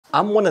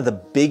I'm one of the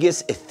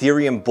biggest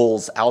Ethereum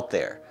bulls out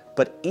there,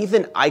 but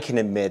even I can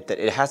admit that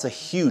it has a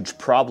huge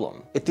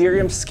problem.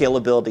 Ethereum's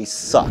scalability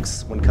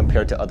sucks when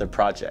compared to other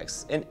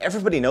projects, and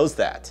everybody knows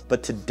that.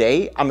 But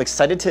today, I'm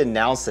excited to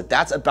announce that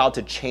that's about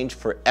to change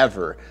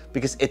forever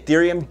because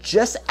Ethereum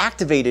just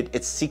activated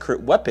its secret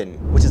weapon,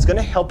 which is going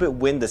to help it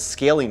win the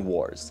scaling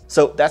wars.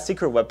 So that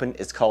secret weapon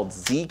is called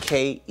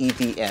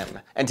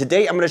zkEVM. And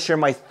today I'm going to share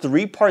my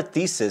three-part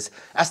thesis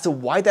as to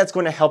why that's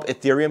going to help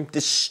Ethereum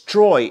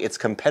destroy its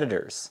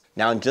competitors.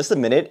 Now in just a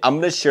minute, I'm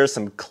going to share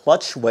some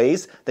clutch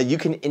ways that you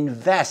can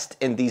invest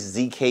in these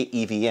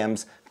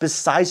zkEVMs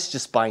besides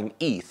just buying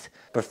ETH.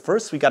 But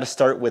first we got to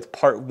start with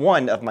part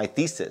one of my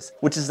thesis,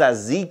 which is that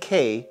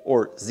ZK,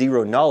 or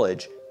zero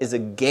knowledge, is a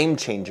game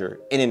changer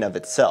in and of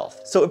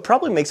itself. So it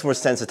probably makes more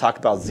sense to talk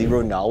about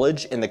zero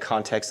knowledge in the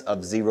context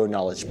of zero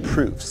knowledge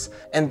proofs.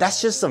 And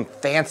that's just some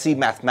fancy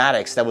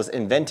mathematics that was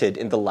invented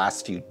in the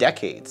last few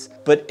decades.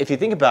 But if you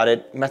think about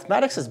it,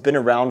 mathematics has been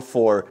around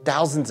for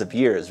thousands of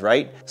years,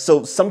 right?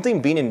 So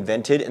something being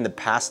invented in the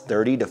past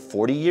 30 to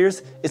 40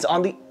 years is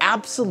on the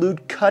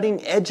absolute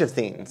cutting edge of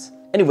things.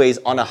 Anyways,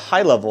 on a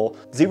high level,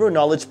 zero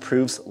knowledge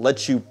proofs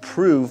let you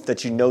prove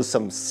that you know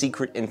some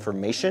secret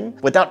information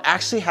without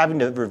actually having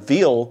to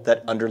reveal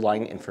that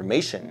underlying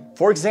information.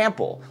 For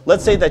example,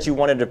 let's say that you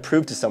wanted to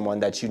prove to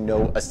someone that you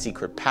know a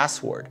secret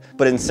password,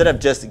 but instead of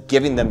just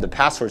giving them the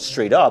password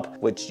straight up,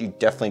 which you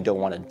definitely don't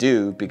want to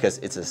do because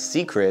it's a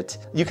secret,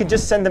 you can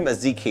just send them a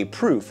ZK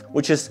proof,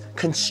 which is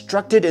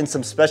constructed in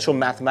some special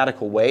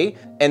mathematical way,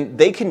 and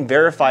they can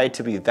verify it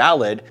to be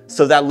valid,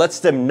 so that lets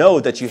them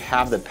know that you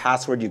have the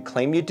password you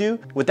claim you do,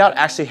 without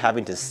actually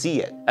having to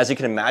see it. As you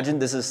can imagine,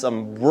 this is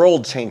some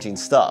world-changing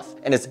stuff,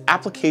 and its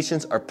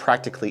applications are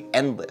practically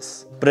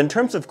endless. But in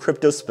terms of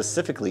crypto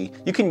specifically,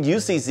 you can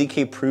use these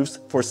ZK proofs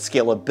for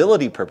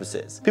scalability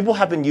purposes. People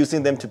have been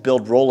using them to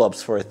build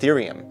rollups for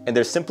Ethereum, and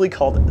they're simply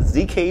called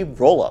ZK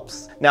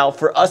rollups. Now,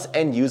 for us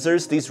end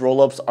users, these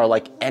rollups are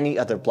like any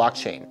other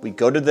blockchain. We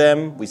go to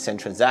them, we send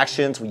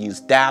transactions, we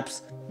use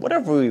dApps,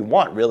 whatever we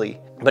want really.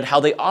 But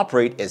how they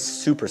operate is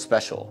super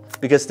special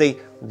because they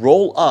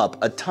roll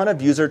up a ton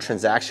of user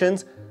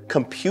transactions,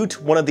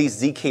 compute one of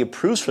these ZK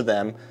proofs for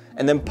them,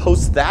 and then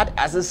post that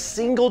as a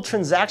single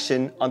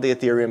transaction on the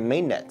Ethereum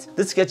mainnet.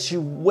 This gets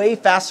you way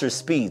faster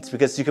speeds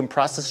because you can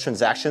process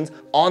transactions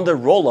on the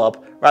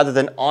rollup rather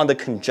than on the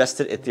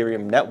congested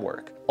Ethereum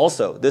network.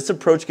 Also, this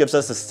approach gives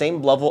us the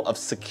same level of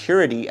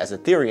security as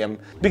Ethereum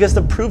because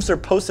the proofs are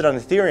posted on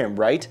Ethereum,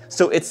 right?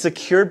 So it's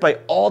secured by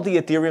all the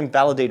Ethereum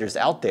validators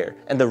out there,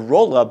 and the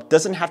rollup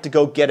doesn't have to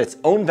go get its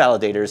own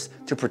validators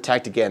to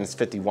protect against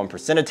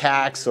 51%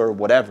 attacks or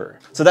whatever.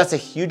 So that's a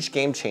huge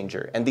game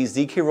changer, and these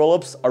ZK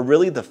rollups are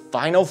really the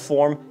final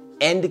form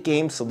end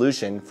game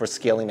solution for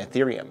scaling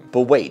Ethereum.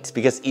 But wait,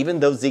 because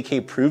even though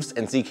ZK proofs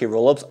and ZK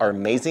rollups are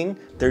amazing,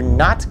 they're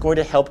not going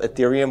to help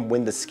Ethereum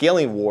win the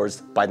scaling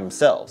wars by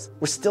themselves.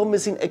 We're still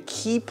missing a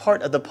key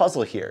part of the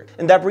puzzle here,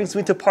 and that brings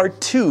me to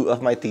part two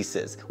of my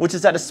thesis, which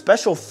is that a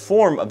special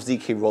form of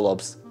ZK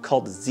rollups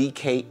called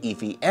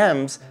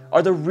zkEVMs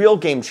are the real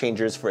game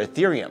changers for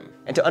Ethereum.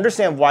 And to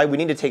understand why, we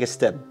need to take a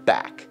step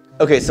back.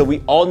 Okay, so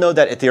we all know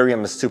that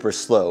Ethereum is super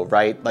slow,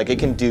 right? Like it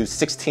can do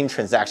 16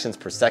 transactions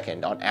per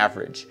second on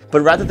average.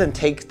 But rather than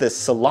take the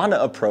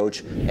Solana approach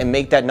and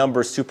make that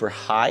number super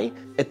high,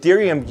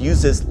 Ethereum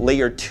uses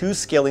layer 2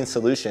 scaling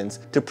solutions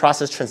to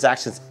process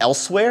transactions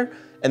elsewhere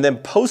and then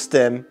post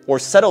them or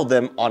settle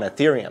them on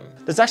Ethereum.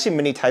 There's actually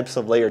many types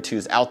of layer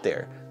 2s out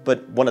there,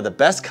 but one of the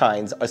best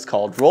kinds is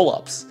called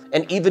rollups.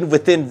 And even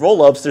within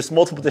rollups, there's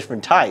multiple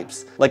different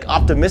types. Like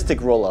optimistic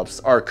rollups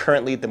are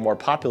currently the more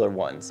popular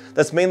ones.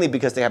 That's mainly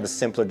because they have a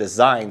simpler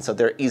design, so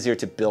they're easier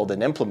to build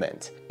and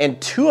implement.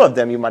 And two of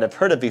them you might have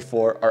heard of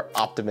before are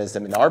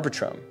Optimism and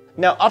Arbitrum.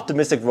 Now,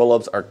 optimistic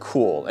rollups are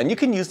cool, and you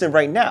can use them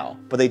right now,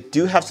 but they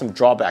do have some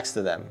drawbacks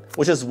to them,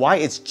 which is why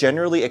it's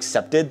generally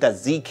accepted that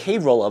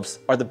ZK rollups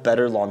are the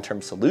better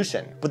long-term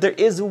solution. But there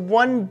is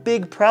one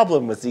big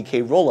problem with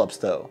ZK rollups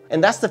though,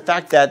 and that's the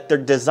fact that their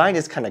design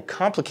is kind of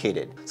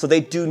complicated. So they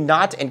do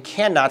not and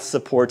cannot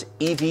support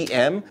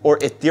EVM or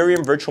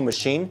Ethereum Virtual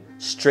Machine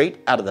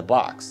straight out of the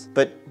box.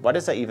 But why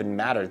does that even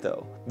matter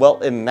though? Well,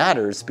 it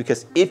matters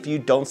because if you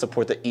don't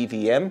support the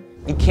EVM,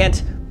 you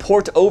can't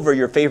port over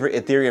your favorite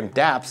Ethereum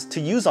dApps to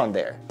use on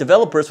there.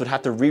 Developers would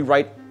have to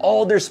rewrite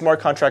all their smart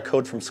contract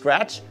code from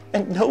scratch,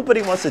 and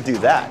nobody wants to do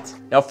that.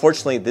 Now,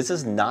 fortunately, this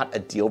is not a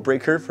deal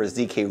breaker for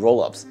ZK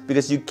rollups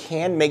because you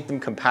can make them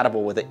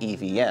compatible with the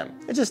EVM.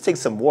 It just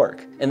takes some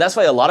work. And that's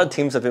why a lot of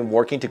teams have been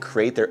working to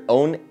create their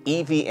own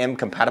EVM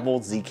compatible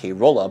ZK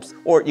rollups,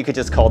 or you could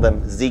just call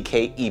them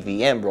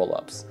zkEVM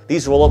rollups.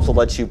 These rollups will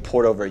let you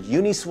port over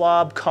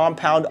Uniswap,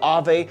 Compound,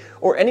 Aave,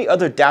 or any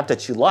other dApp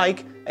that you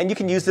like, and you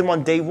can use them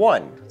on day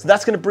one. So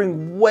that's going to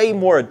bring way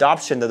more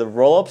adoption to the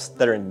rollups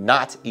that are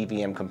not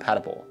EVM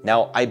compatible.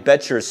 Now, I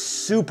bet you're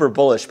super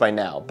bullish by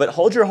now, but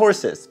hold your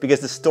horses because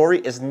the story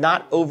is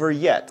not over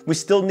yet. We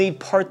still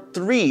need part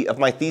 3 of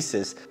my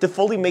thesis to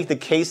fully make the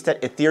case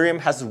that Ethereum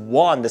has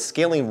won the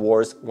scaling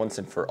wars once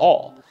and for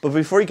all. But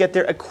before you get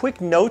there, a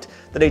quick note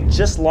that I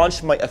just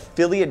launched my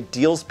affiliate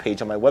deals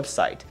page on my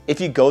website.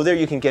 If you go there,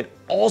 you can get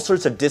all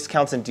sorts of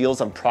discounts and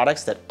deals on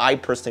products that I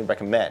personally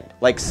recommend,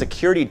 like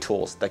security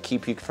tools that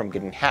keep you from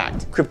getting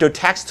hacked, crypto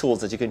tax tools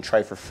that you can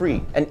try for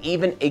free, and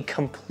even a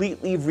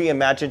completely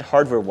reimagined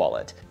hardware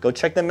wallet. Go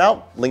check them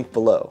out, link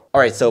below. All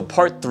right, so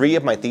part 3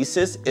 of my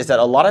thesis is that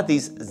a lot of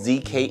these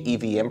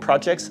zkEVM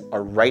projects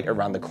are right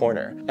around the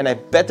corner, and I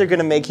bet they're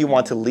gonna make you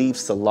want to leave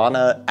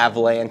Solana,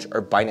 Avalanche,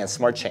 or Binance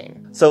Smart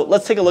Chain. So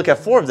let's take a look at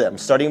 4 of them,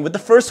 starting with the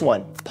first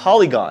one,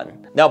 Polygon.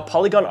 Now,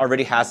 Polygon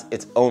already has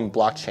its own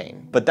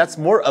blockchain, but that's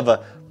more of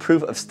a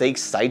proof-of-stake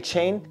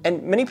sidechain,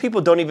 and many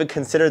people don't even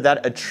consider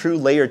that a true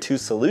layer 2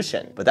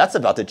 solution. But that's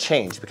about to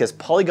change because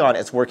Polygon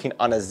is working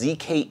on a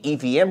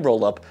zkEVM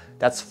rollup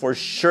that's for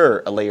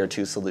sure a layer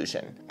 2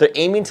 solution. They're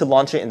aiming to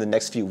launch it in the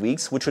next few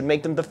weeks, which would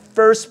make them the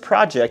first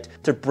project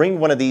to bring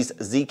one of these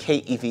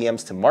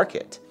zkEVMs to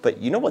market. But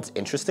you know what's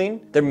interesting?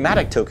 Their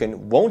Matic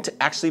token won't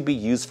actually be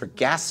used for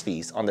gas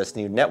fees on this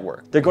new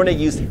network. They're going to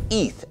use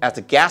ETH as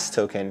a gas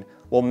token,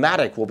 while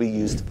Matic will be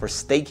used for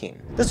staking.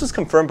 This was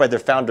confirmed by their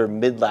founder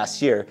mid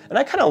last year, and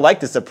I kind of like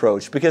this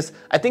approach because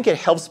I think it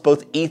helps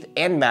both ETH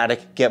and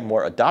Matic get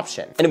more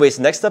adoption. Anyways,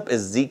 next up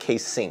is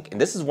zkSync, and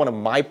this is one of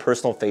my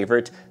personal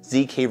favorite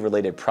ZK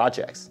related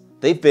projects.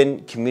 They've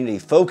been community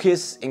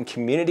focused and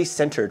community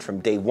centered from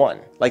day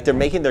one. Like they're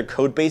making their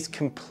code base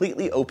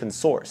completely open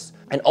source.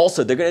 And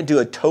also they're gonna do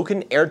a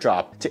token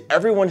airdrop to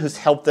everyone who's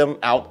helped them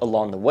out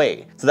along the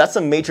way. So that's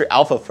a major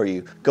alpha for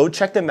you. Go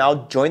check them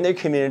out, join their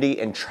community,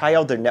 and try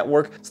out their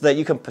network so that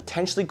you can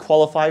potentially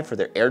qualify for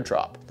their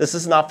airdrop. This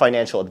is not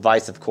financial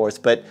advice, of course,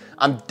 but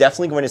I'm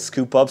definitely going to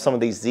scoop up some of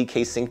these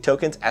zkSync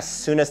tokens as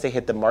soon as they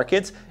hit the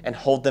markets and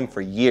hold them for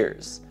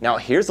years. Now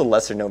here's a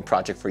lesser known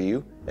project for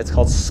you. It's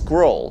called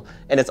Scroll,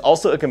 and it's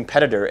also a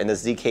competitor in the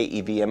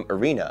zkEVM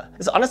arena.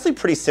 It's honestly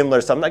pretty similar,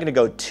 so I'm not gonna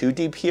go too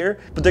deep here,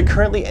 but they're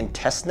currently in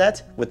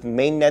testnet with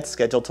mainnet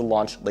scheduled to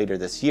launch later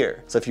this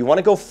year. So if you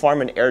wanna go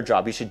farm an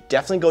airdrop, you should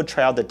definitely go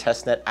try out the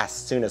testnet as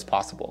soon as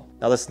possible.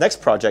 Now this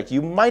next project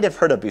you might have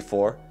heard of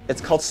before.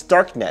 It's called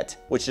StarkNet,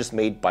 which is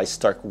made by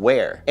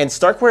StarkWare. And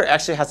StarkWare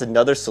actually has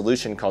another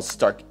solution called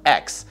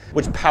StarkX,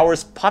 which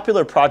powers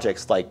popular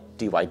projects like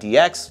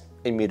DYDX,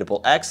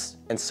 Immutable X,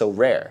 and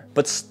SoRare.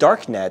 But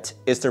StarkNet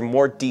is their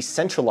more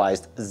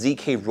decentralized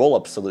ZK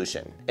rollup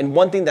solution. And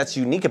one thing that's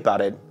unique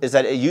about it is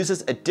that it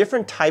uses a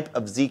different type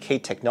of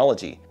ZK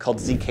technology called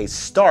ZK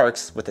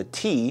Starks with a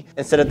T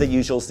instead of the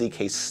usual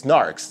ZK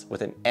Snarks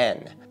with an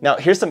N. Now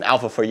here's some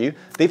alpha for you.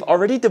 They've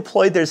already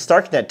deployed their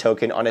StarkNet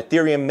token on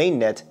Ethereum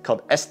mainnet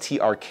called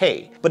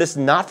STRK, but it's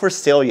not for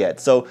sale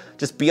yet. So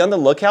just be on the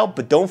lookout,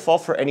 but don't fall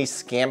for any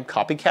scam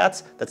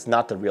copycats. That's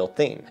not the real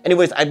thing.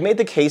 Anyways, I've made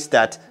the case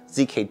that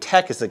ZK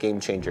Tech is a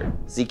game changer,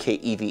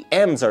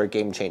 zkEVMs are a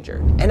game changer,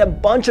 and a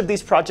bunch of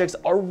these projects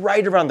are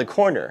right around the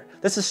corner.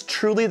 This is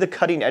truly the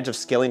cutting edge of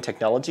scaling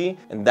technology,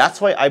 and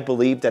that's why I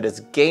believe that it's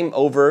game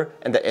over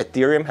and that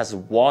Ethereum has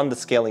won the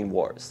scaling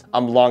wars.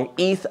 I'm long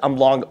ETH, I'm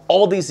long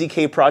all these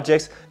ZK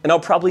projects, and I'll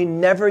probably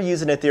never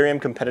use an Ethereum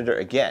competitor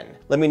again.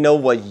 Let me know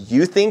what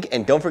you think,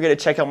 and don't forget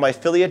to check out my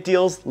affiliate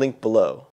deals, link below.